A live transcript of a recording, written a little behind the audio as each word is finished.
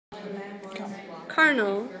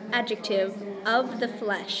Carnal, adjective, of the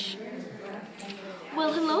flesh.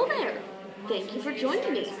 Well, hello there. Thank you for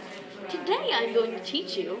joining me. Today I'm going to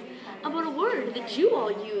teach you about a word that you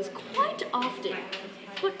all use quite often.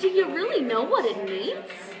 But do you really know what it means?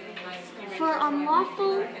 For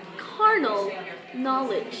unlawful, carnal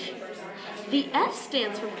knowledge. The S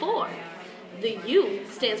stands for, the U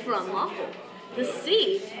stands for unlawful, the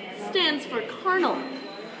C stands for carnal,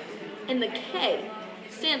 and the K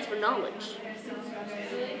stands for knowledge.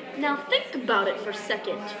 Now think about it for a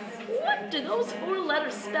second. What do those 4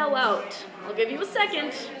 letters spell out? I'll give you a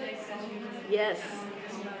second. Yes,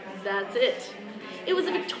 that's it. It was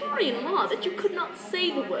a Victorian law that you could not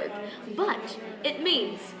say the word, but it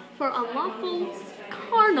means for unlawful,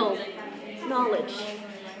 carnal knowledge.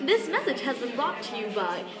 This message has been brought to you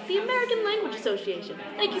by the American Language Association.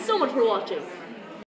 Thank you so much for watching.